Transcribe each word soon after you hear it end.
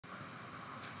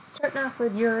Starting off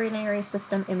with urinary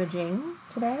system imaging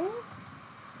today.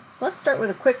 So let's start with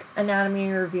a quick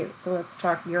anatomy review. So let's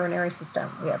talk urinary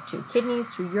system. We have 2 kidneys,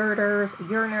 2 ureters, a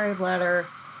urinary bladder,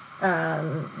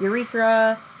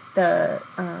 urethra, the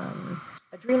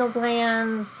adrenal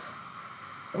glands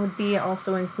would be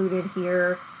also included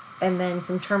here, and then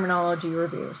some terminology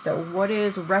review. So what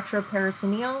is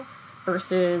retroperitoneal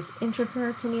versus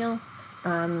intraperitoneal?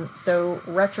 So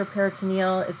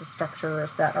retroperitoneal is the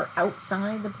structures that are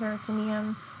outside the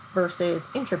peritoneum versus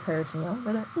intraperitoneal,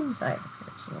 where they're inside the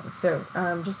peritoneum.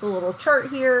 So just a little chart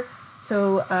here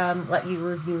to let you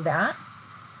review that.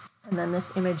 And then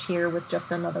this image here was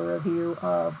just another review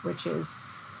of which is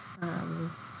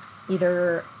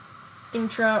either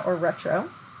intra or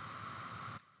retro.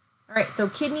 All right, so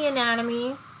kidney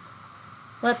anatomy.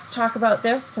 Let's talk about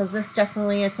this because this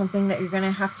definitely is something that you're going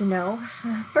to have to know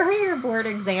for your board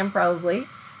exam probably.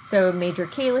 So major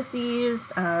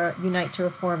calyces unite to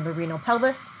form the renal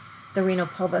pelvis. The renal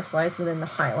pelvis lies within the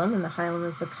hilum, and the hilum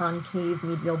is the concave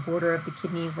medial border of the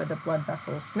kidney where the blood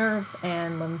vessels, nerves,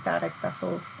 and lymphatic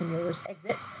vessels and ureters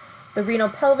exit. The renal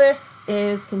pelvis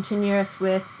is continuous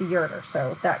with the ureter,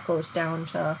 so that goes down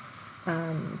to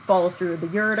follow through the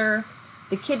ureter.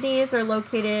 The kidneys are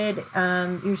located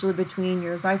usually between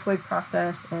your xiphoid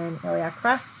process and iliac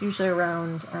crest, usually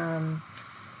around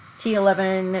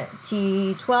T11,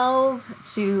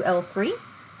 T12 to L3,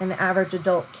 and the average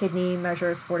adult kidney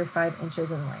measures 45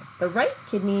 inches in length. The right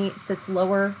kidney sits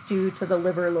lower due to the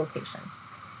liver location.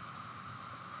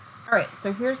 All right,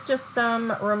 so here's just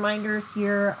some reminders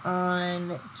here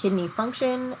on kidney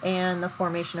function and the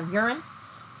formation of urine.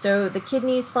 So the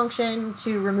kidneys function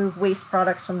to remove waste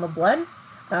products from the blood.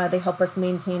 They help us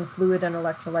maintain fluid and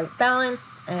electrolyte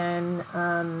balance and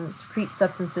secrete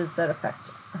substances that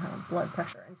affect blood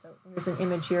pressure. And so here's an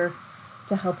image here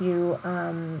to help you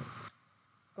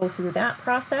go through that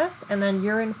process. And then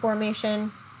urine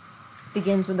formation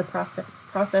begins with the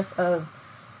process of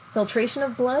filtration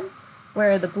of blood,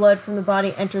 where the blood from the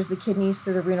body enters the kidneys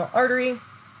through the renal artery.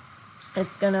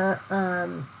 It's going to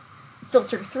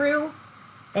filter through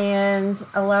and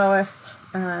allow us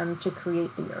to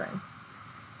create the urine.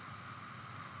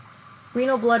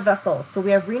 Renal blood vessels. So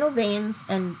we have renal veins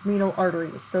and renal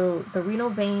arteries. So the renal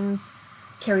veins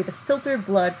carry the filtered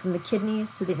blood from the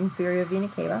kidneys to the inferior vena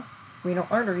cava. Renal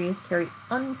arteries carry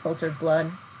unfiltered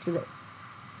blood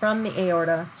from the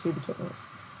aorta to the kidneys.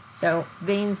 So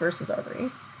veins versus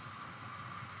arteries.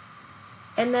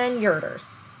 And then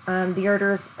ureters. The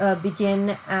ureters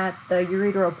begin at the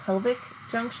ureteropelvic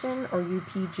junction or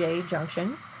UPJ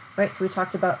junction, right? So we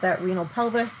talked about that renal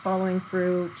pelvis following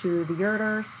through to the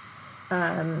ureters.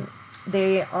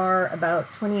 They are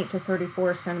about 28 to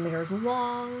 34 centimeters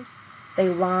long. They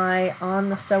lie on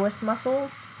the psoas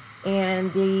muscles,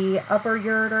 and the upper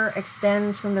ureter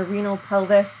extends from the renal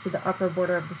pelvis to the upper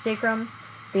border of the sacrum.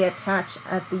 They attach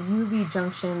at the UV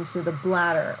junction to the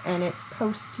bladder, and it's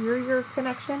posterior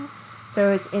connection,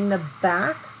 so it's in the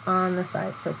back on the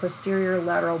side. So posterior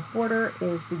lateral border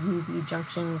is the UV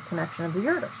junction connection of the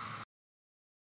ureters.